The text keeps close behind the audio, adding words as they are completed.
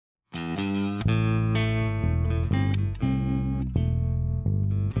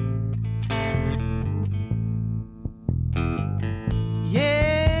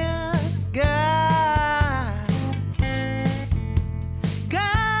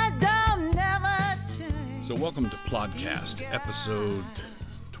So welcome to Plodcast, episode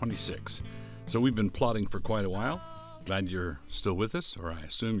 26. So we've been plodding for quite a while. Glad you're still with us, or I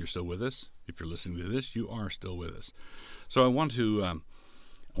assume you're still with us. If you're listening to this, you are still with us. So I want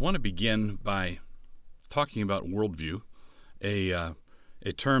to begin by talking about worldview, a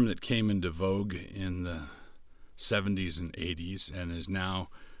term that came into vogue in the 70s and 80s and is now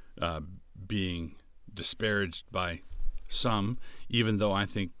being disparaged by some, even though I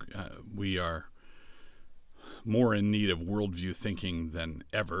think we are more in need of worldview thinking than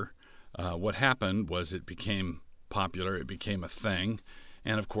ever. What happened was it became popular, it became a thing,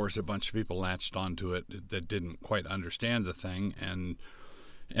 and of course a bunch of people latched onto it that didn't quite understand the thing,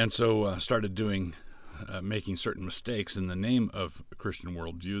 and so started making certain mistakes in the name of Christian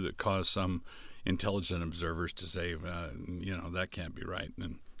worldview that caused some intelligent observers to say, that can't be right,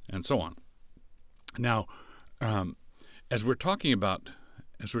 and so on. Now, as we're talking about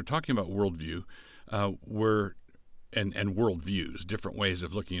worldview, and worldviews, different ways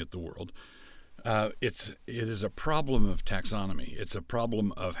of looking at the world. It is a problem of taxonomy. It's a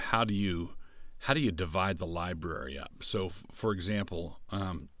problem of how do you divide the library up. So, for example,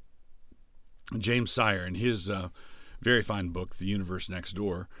 James Sire, in his very fine book, The Universe Next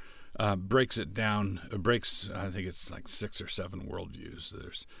Door, breaks it down. I think it's like 6 or 7 worldviews.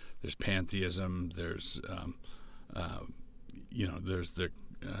 There's pantheism. There's the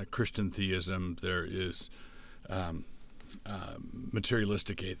Christian theism. There is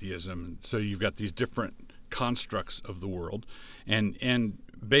materialistic atheism. So you've got these different constructs of the world, and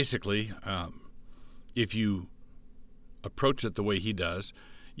basically, if you approach it the way he does,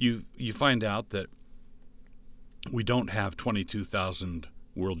 you find out that we don't have 22,000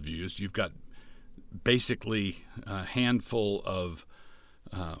 worldviews. You've got basically a handful of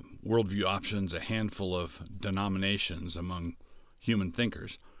worldview options, a handful of denominations among human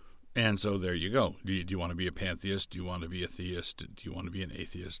thinkers. And so there you go. Do you want to be a pantheist? Do you want to be a theist? Do you want to be an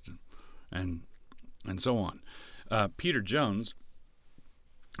atheist? And so on. Peter Jones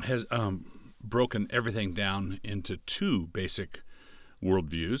has broken everything down into 2 basic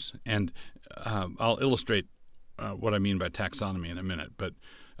worldviews, and I'll illustrate what I mean by taxonomy in a minute. But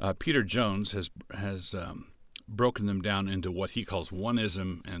Peter Jones has broken them down into what he calls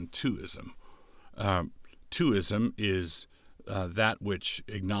oneism and twoism. Twoism is that which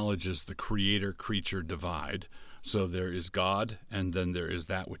acknowledges the creator-creature divide. So there is God, and then there is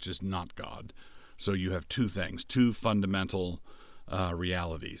that which is not God. So you have 2 things, 2 fundamental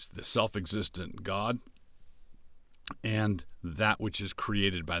realities: the self-existent God and that which is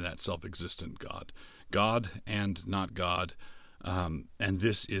created by that self-existent God. God and not God, and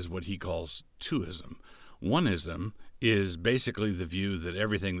this is what he calls twoism. Oneism is basically the view that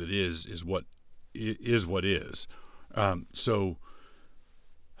everything that is what is. So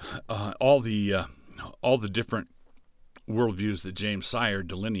all the different worldviews that James Sire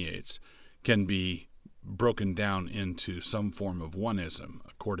delineates can be broken down into some form of oneism,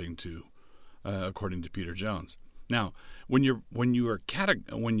 according to Peter Jones. Now, when you're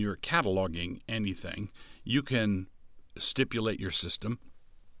cataloging anything, you can stipulate your system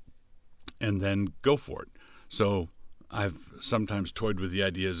and then go for it. So I've sometimes toyed with the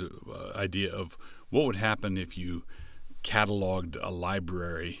idea of what would happen if you cataloged a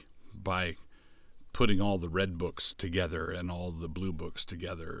library by putting all the red books together and all the blue books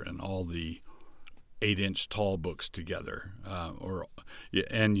together and all the 8-inch tall books together,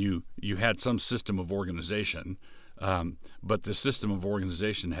 and you had some system of organization, but the system of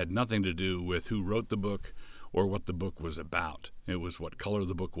organization had nothing to do with who wrote the book or what the book was about. It was what color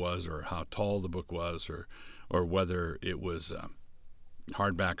the book was, or how tall the book was, or whether it was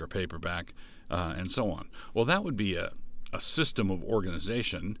hardback or paperback, and so on. Well, that would be a system of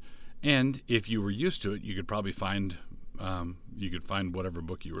organization, and if you were used to it, you could probably find whatever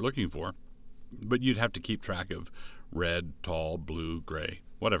book you were looking for, but you'd have to keep track of red, tall, blue, gray,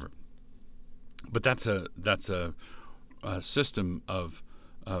 whatever. But that's a system of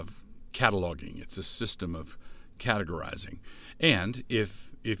cataloging. It's a system of categorizing. And if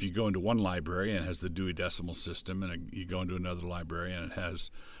you go into one library and it has the Dewey Decimal System, and you go into another library and it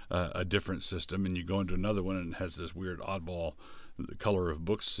has a different system, and you go into another one and it has this weird oddball color of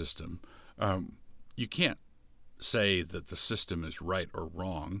books system, you can't say that the system is right or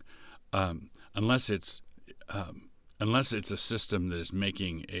wrong unless it's a system that is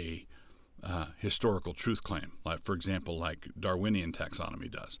making a historical truth claim, like, for example, like Darwinian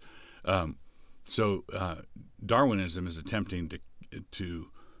taxonomy does. So Darwinism is attempting to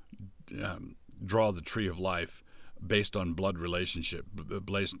draw the tree of life based on blood relationship,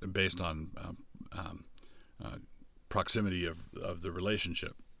 based on proximity of the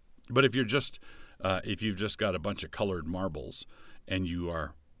relationship. But if you're just If you've just got a bunch of colored marbles and you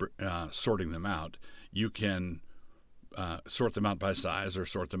are sorting them out, you can sort them out by size, or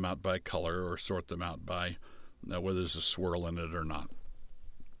sort them out by color, or sort them out by whether there's a swirl in it or not.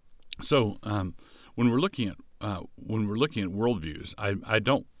 So when we're looking at worldviews,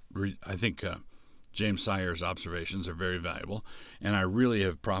 I think James Sire's observations are very valuable, and I really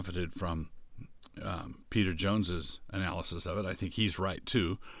have profited from Peter Jones's analysis of it. I think he's right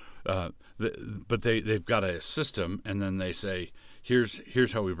too. But they've got a system, and then they say,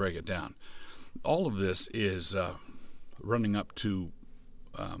 here's how we break it down. All of this is running up to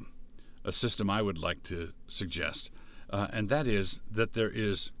a system I would like to suggest, and that is that there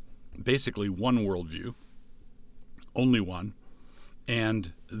is basically one worldview, only one,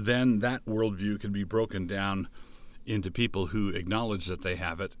 and then that worldview can be broken down into people who acknowledge that they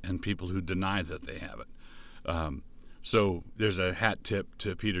have it and people who deny that they have it. So there's a hat tip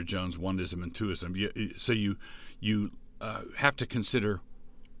to Peter Jones' oneism and twoism. You have to consider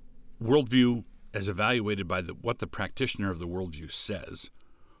worldview as evaluated by what the practitioner of the worldview says,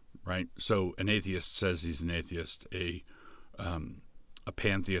 right? So an atheist says he's an atheist. A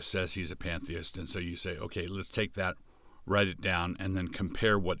pantheist says he's a pantheist. And so you say, okay, let's take that, write it down, and then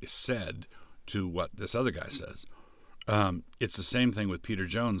compare what is said to what this other guy says. It's the same thing with Peter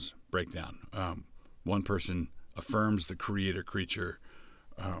Jones' breakdown. One person affirms the creator-creature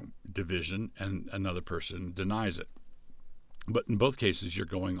division, and another person denies it. But in both cases, you're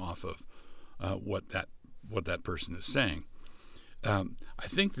going off of what that person is saying. I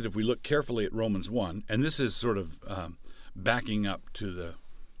think that if we look carefully at Romans 1, and this is sort of backing up to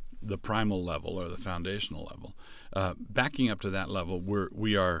the primal level or the foundational level, backing up to that level,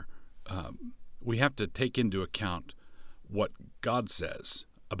 we have to take into account what God says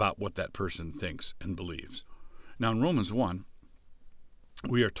about what that person thinks and believes. Now, in Romans 1,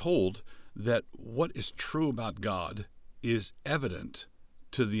 we are told that what is true about God is evident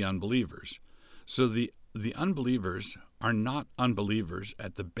to the unbelievers. So the unbelievers are not unbelievers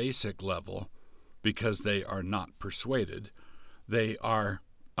at the basic level because they are not persuaded. They are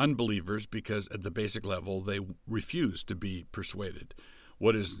unbelievers because at the basic level they refuse to be persuaded.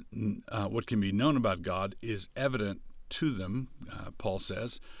 What can be known about God is evident to them, Paul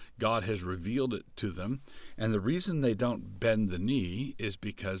says. God has revealed it to them, and the reason they don't bend the knee is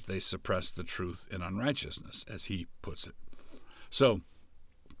because they suppress the truth in unrighteousness, as he puts it. So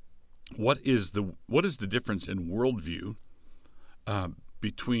what is the difference in worldview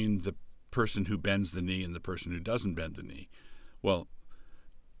between the person who bends the knee and the person who doesn't bend the knee? Well,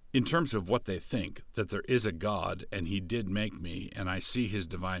 in terms of what they think, that there is a God and he did make me and I see his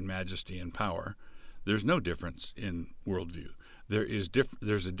divine majesty and power, there's no difference in worldview.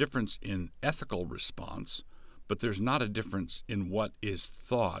 There's a difference in ethical response, but there's not a difference in what is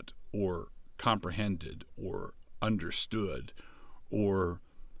thought or comprehended or understood or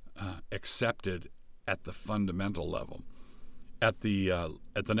accepted at the fundamental level. At the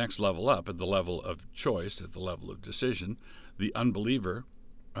next level up, at the level of choice, at the level of decision, the unbeliever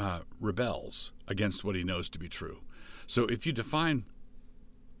rebels against what he knows to be true. So if you define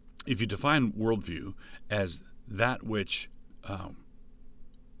worldview as that which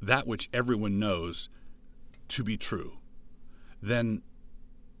everyone knows to be true, then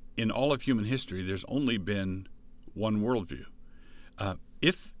in all of human history, there's only been one worldview.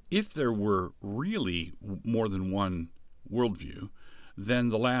 If there were really more than one worldview, then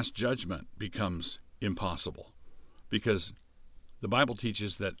the last judgment becomes impossible, because the Bible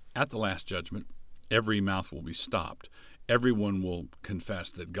teaches that at the last judgment, every mouth will be stopped. Everyone will confess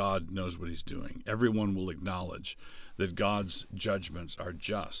that God knows what he's doing. Everyone will acknowledge that God's judgments are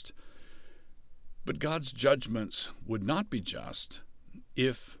just. But God's judgments would not be just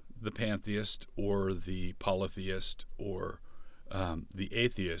if the pantheist or the polytheist or the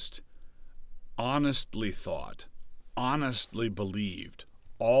atheist honestly thought, honestly believed,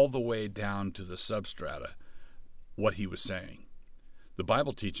 all the way down to the substrata, what he was saying. The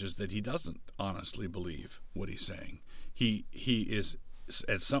Bible teaches that he doesn't honestly believe what he's saying. He is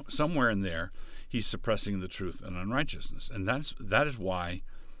at somewhere in there, he's suppressing the truth and unrighteousness, and that is why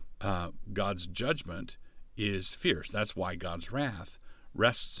God's judgment is fierce. That's why God's wrath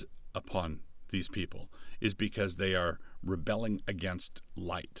rests upon these people, is because they are rebelling against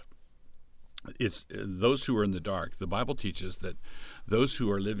light. It's those who are in the dark. The Bible teaches that those who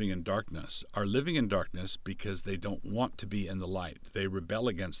are living in darkness because they don't want to be in the light. They rebel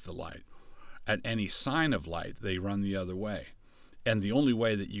against the light. At any sign of light, they run the other way. And the only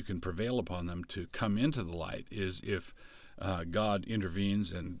way that you can prevail upon them to come into the light is if God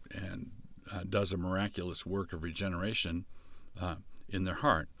intervenes and does a miraculous work of regeneration in their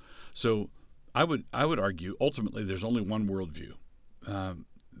heart. So I would argue ultimately there's only one worldview,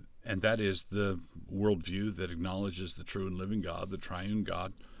 and that is the worldview that acknowledges the true and living God, the triune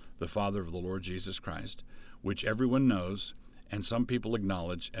God, the Father of the Lord Jesus Christ, which everyone knows, and some people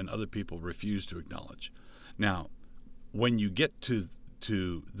acknowledge, and other people refuse to acknowledge. Now, when you get to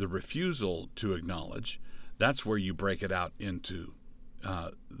the refusal to acknowledge, that's where you break it out into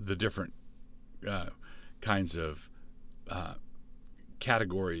the different kinds of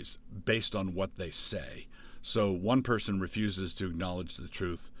categories based on what they say. So one person refuses to acknowledge the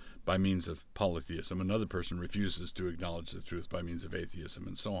truth by means of polytheism. Another person refuses to acknowledge the truth by means of atheism,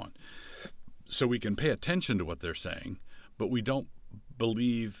 and so on. So we can pay attention to what they're saying, but we don't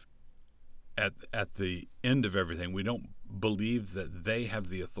believe at the end of everything, we don't believe that they have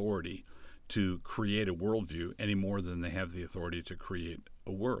the authority to create a worldview any more than they have the authority to create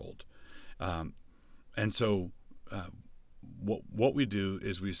a world. And so what we do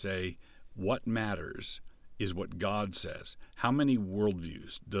is we say what matters is what God says. How many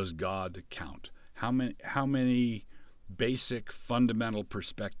worldviews does God count? How many basic fundamental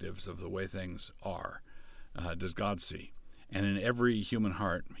perspectives of the way things are does God see? And in every human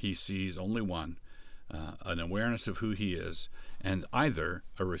heart, he sees only one, an awareness of who he is, and either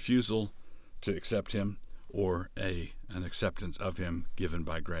a refusal to accept him or an acceptance of him given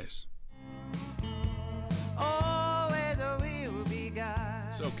by grace.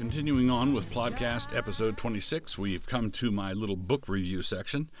 So continuing on with Plodcast episode 26, we've come to my little book review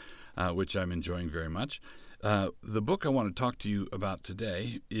section, which I'm enjoying very much. The book I want to talk to you about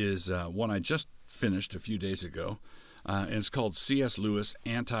today is one I just finished a few days ago, and it's called C.S. Lewis,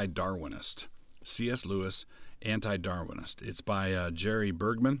 Anti-Darwinist. C.S. Lewis, Anti-Darwinist. It's by Jerry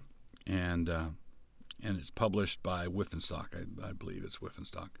Bergman, and it's published by Whiffenstock. I believe it's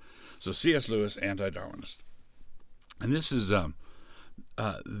Whiffenstock. So C.S. Lewis, Anti-Darwinist. And this is the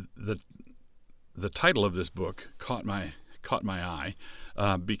title of this book caught my eye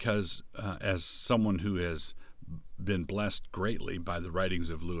because as someone who has been blessed greatly by the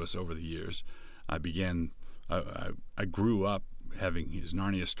writings of Lewis over the years, I grew up having his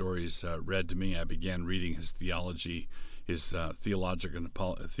Narnia stories read to me. I began reading his theology, his theological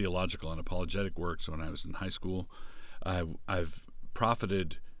and apologetic works when I was in high school. I've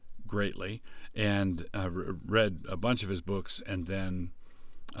profited greatly and read a bunch of his books, and then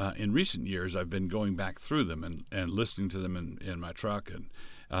in recent years I've been going back through them and listening to them in my truck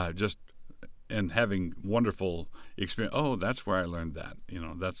and having wonderful experience. Oh, that's where I learned that.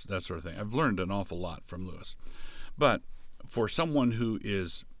 That's that sort of thing. I've learned an awful lot from Lewis. But for someone who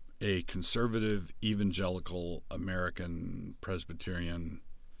is a conservative, evangelical, American, Presbyterian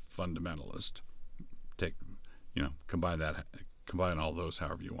fundamentalist, combine all those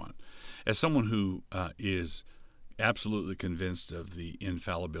however you want. As someone who is absolutely convinced of the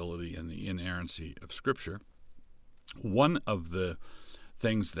infallibility and the inerrancy of Scripture, one of the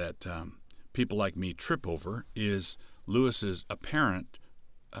things that people like me trip over is Lewis's apparent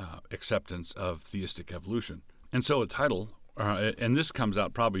acceptance of theistic evolution. And so a title, and this comes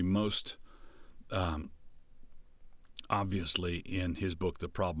out probably most obviously in his book, The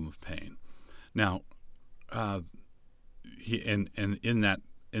Problem of Pain. Now, in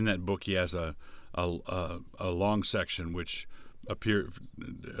that book, he has a long section which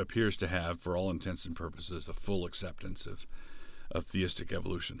appears to have, for all intents and purposes, a full acceptance of theistic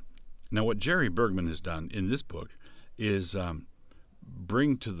evolution. Now, what Jerry Bergman has done in this book is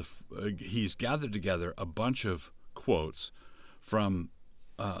he's gathered together a bunch of quotes from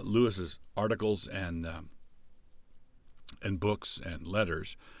Lewis's articles and books and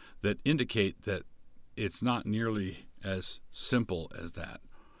letters that indicate that it's not nearly as simple as that.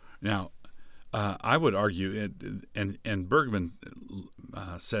 Now, I would argue, and Bergman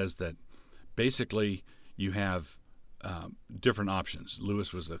says that basically you have different options.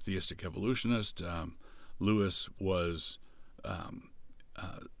 Lewis was a theistic evolutionist. Lewis was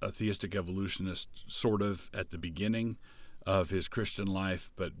a theistic evolutionist sort of at the beginning of his Christian life,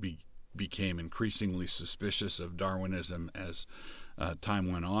 but became increasingly suspicious of Darwinism as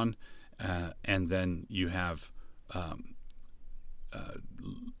time went on. And then you have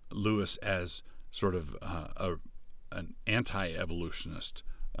Lewis as sort of an anti-evolutionist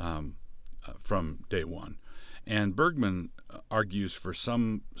from day one. And Bergman argues for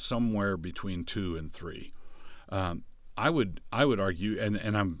somewhere between 2 and 3. I would argue,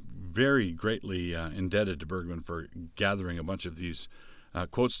 and I'm very greatly indebted to Bergman for gathering a bunch of these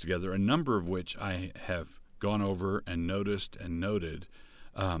quotes together, a number of which I have gone over and noticed and noted,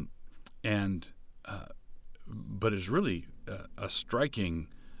 but it's really a striking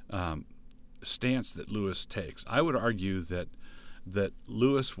stance that Lewis takes. I would argue that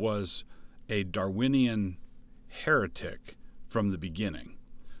Lewis was a Darwinian heretic from the beginning.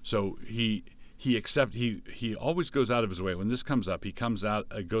 So he always goes out of his way when this comes up. He goes out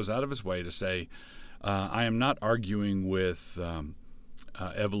of his way to say, I am not arguing with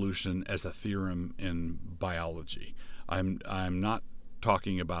evolution as a theorem in biology. I'm not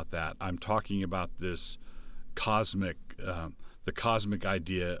talking about that. I'm talking about this cosmic, the cosmic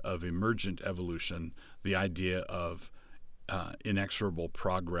idea of emergent evolution, the idea of inexorable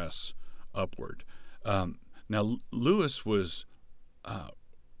progress upward. Now, Lewis was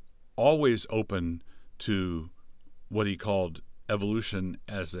always open to what he called evolution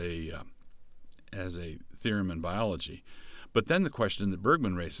as a theorem in biology. But then the question that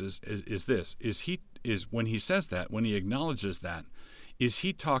Bergman raises is this: when he says that, when he acknowledges that, is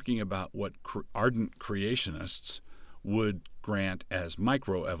he talking about what ardent creationists would grant as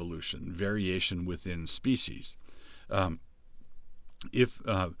microevolution, variation within species? So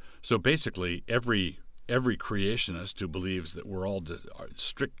basically, every creationist who believes that we're all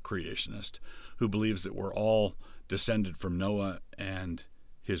strict creationist, who believes that we're all descended from Noah and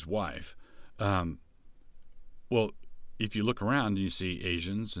his wife, well, if you look around, you see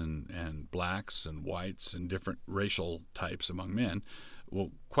Asians and blacks and whites and different racial types among men.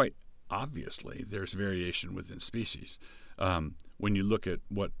 Well, quite obviously, there's variation within species. When you look at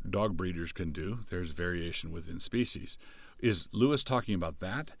what dog breeders can do, there's variation within species. Is Lewis talking about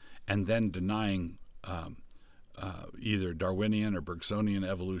that and then denying either Darwinian or Bergsonian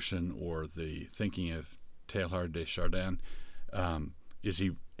evolution or the thinking of Teilhard de Chardin?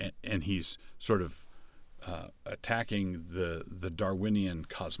 He's sort of attacking the Darwinian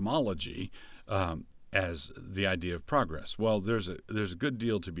cosmology as the idea of progress. Well, there's a good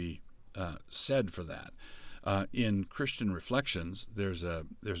deal to be said for that. In Christian Reflections, there's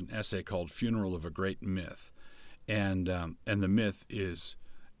an essay called "Funeral of a Great Myth," and the myth is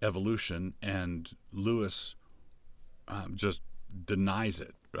evolution, and Lewis just denies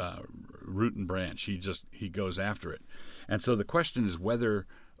it, root and branch. He goes after it, and so the question is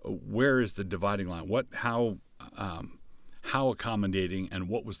where is the dividing line? How accommodating, and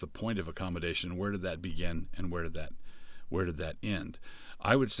what was the point of accommodation? Where did that begin, and where did that end?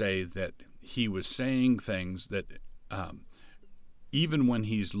 I would say that he was saying things that even when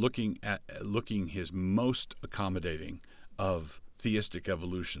he's looking his most accommodating of theistic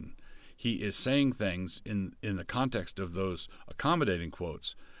evolution, he is saying things in the context of those accommodating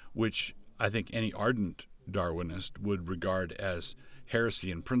quotes, which I think any ardent Darwinist would regard as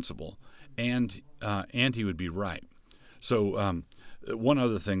heresy in principle, and he would be right. So one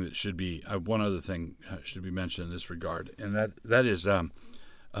other thing should be mentioned in this regard, and that is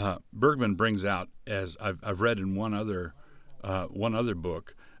Bergman brings out, as I've read in one other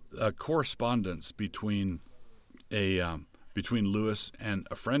book, a correspondence between Lewis and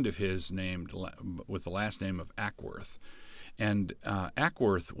a friend of his named with the last name of Ackworth, and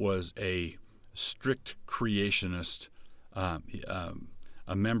Ackworth was a strict creationist,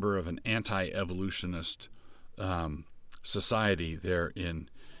 a member of an anti-evolutionist society there in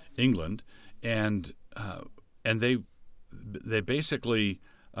England, and they basically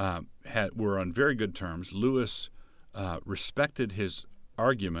were on very good terms. Lewis respected his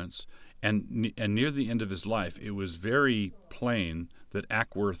arguments, and near the end of his life, it was very plain that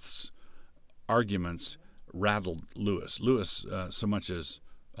Ackworth's arguments rattled Lewis. Lewis so much as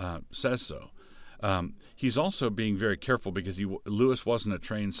says so. He's also being very careful because Lewis wasn't a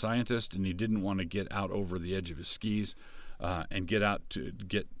trained scientist, and he didn't want to get out over the edge of his skis and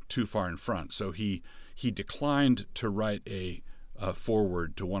get too far in front. So he declined to write a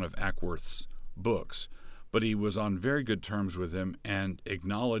foreword to one of Ackworth's books, but he was on very good terms with him and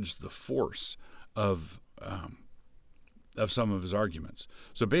acknowledged the force of some of his arguments.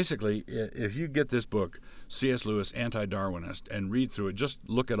 So basically, if you get this book, C.S. Lewis, Anti-Darwinist, and read through it, just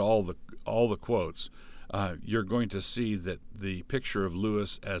look at all the quotes, you're going to see that the picture of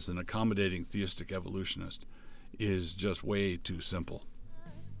Lewis as an accommodating theistic evolutionist is just way too simple.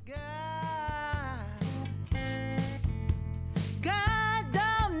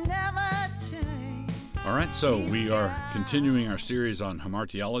 All right, so we are continuing our series on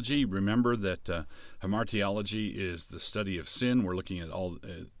hamartiology. Remember that hamartiology is the study of sin. We're looking at all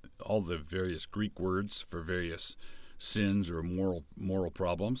the various Greek words for various sins or moral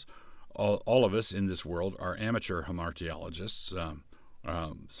problems. All of us in this world are amateur hamartiologists,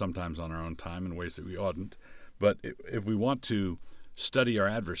 sometimes on our own time in ways that we oughtn't. But if we want to study our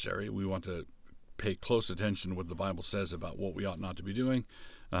adversary, we want to pay close attention to what the Bible says about what we ought not to be doing.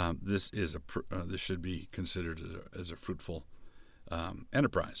 This should be considered as a fruitful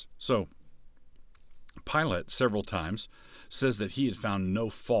enterprise. So, Pilate, several times, says that he had found no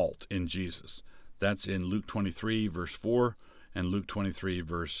fault in Jesus. That's in Luke 23, verse 4, and Luke 23,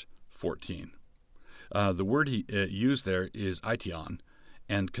 verse 14. The word he used there is Aition,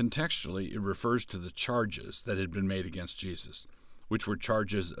 and contextually it refers to the charges that had been made against Jesus, which were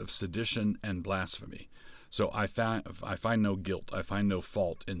charges of sedition and blasphemy. So I find no guilt, I find no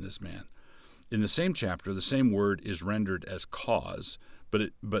fault in this man. In the same chapter, the same word is rendered as cause,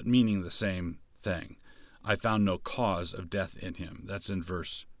 but meaning the same thing. I found no cause of death in him. That's in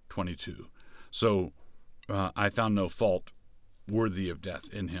verse 22. So I found no fault worthy of death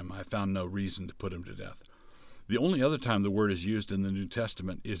in him. I found no reason to put him to death. The only other time the word is used in the New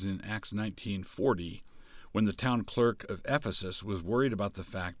Testament is in Acts 19:40, when the town clerk of Ephesus was worried about the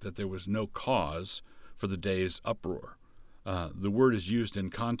fact that there was no cause for the day's uproar. The word is used in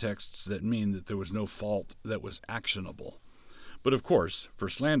contexts that mean that there was no fault that was actionable. But of course, for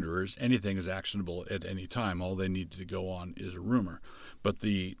slanderers, anything is actionable at any time. All they need to go on is a rumor. But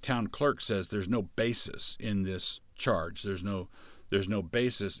the town clerk says there's no basis in this charge. There's no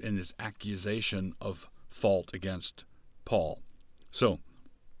basis in this accusation of fault against Paul. So,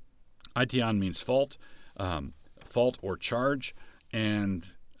 Aition means fault or charge,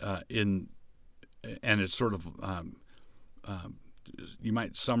 and it's sort of you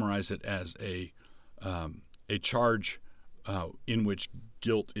might summarize it as a charge in which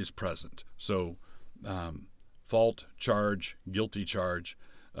guilt is present. So, fault, charge, guilty charge,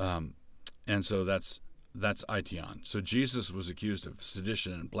 and so that's Aition. So Jesus was accused of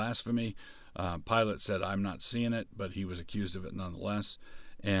sedition and blasphemy. Pilate said, "I'm not seeing it," but he was accused of it nonetheless.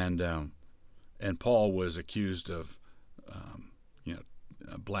 And Paul was accused of,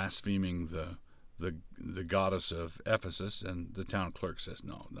 blaspheming the goddess of Ephesus, and the town clerk says,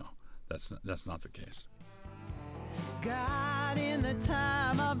 "No, that's not the case." God in the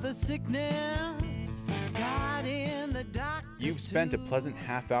time of the sickness, God in the doctor. You've spent a pleasant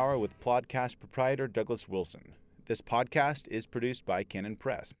half hour with Plodcast proprietor Douglas Wilson. This podcast is produced by Canon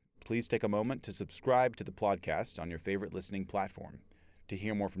Press. Please take a moment to subscribe to the Plodcast on your favorite listening platform. To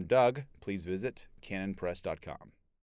hear more from Doug, please visit canonpress.com.